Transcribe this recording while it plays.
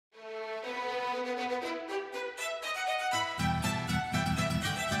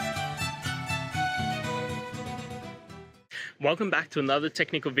Welcome back to another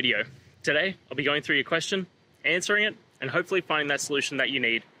technical video. Today, I'll be going through your question, answering it, and hopefully finding that solution that you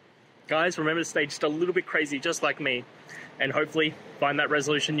need. Guys, remember to stay just a little bit crazy, just like me, and hopefully find that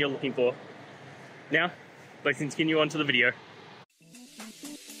resolution you're looking for. Now, let's continue on to the video.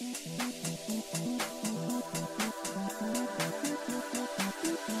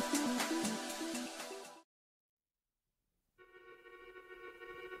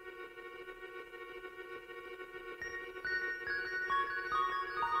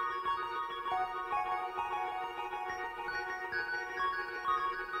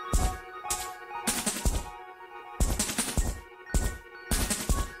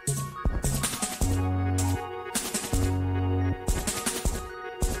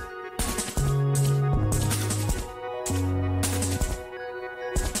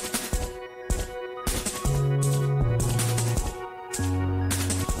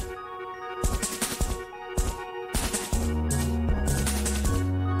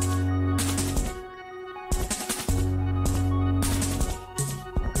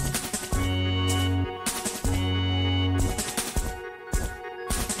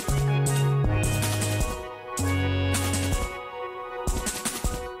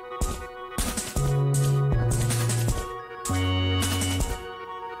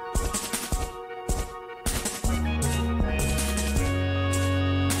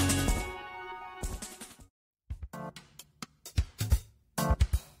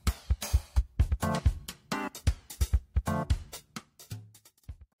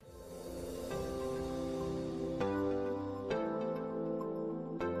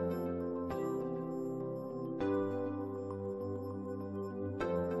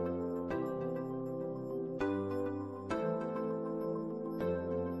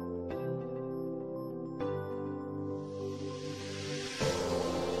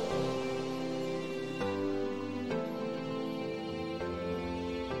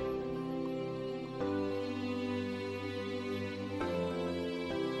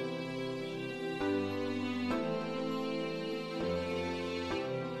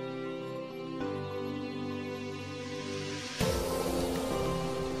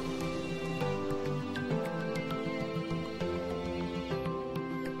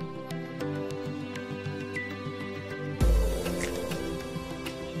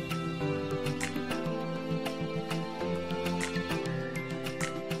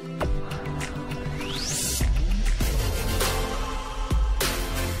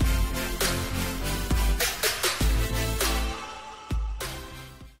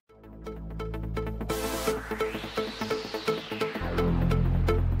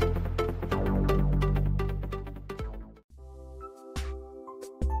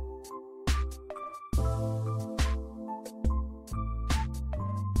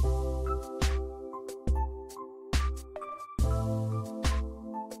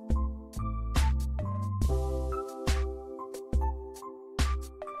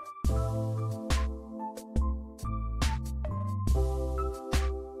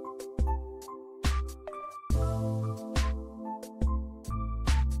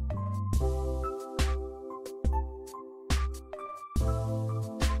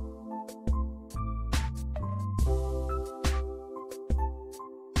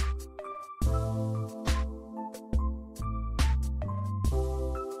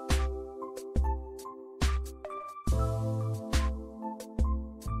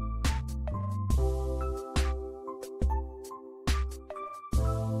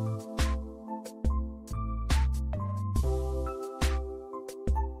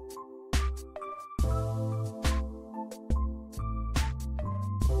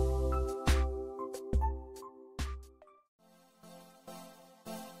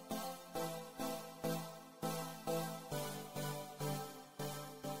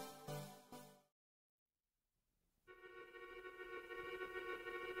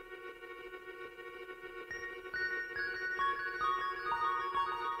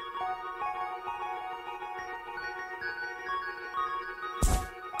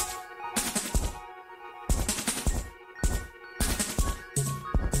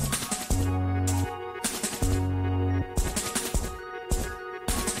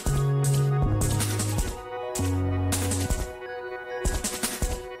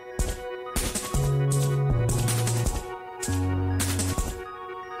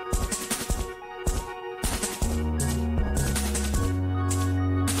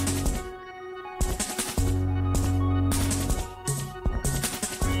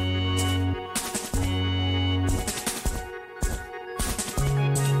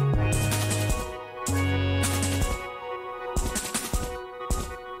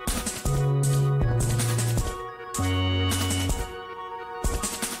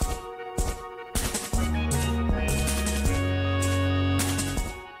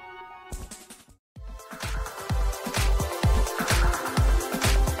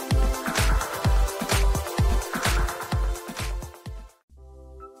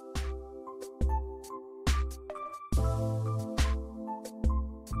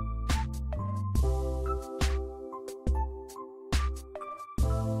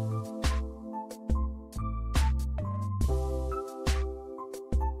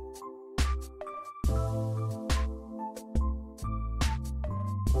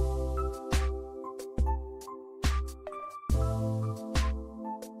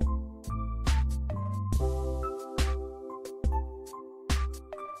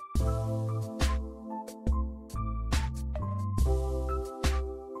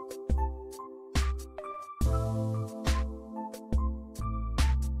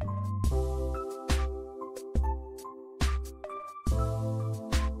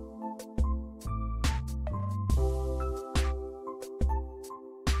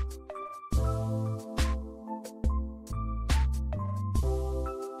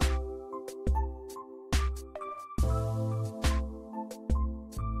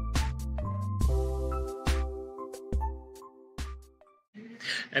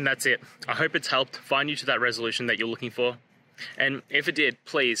 And that's it. I hope it's helped find you to that resolution that you're looking for. And if it did,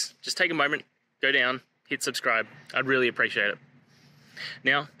 please just take a moment, go down, hit subscribe. I'd really appreciate it.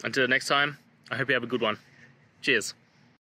 Now, until next time, I hope you have a good one. Cheers.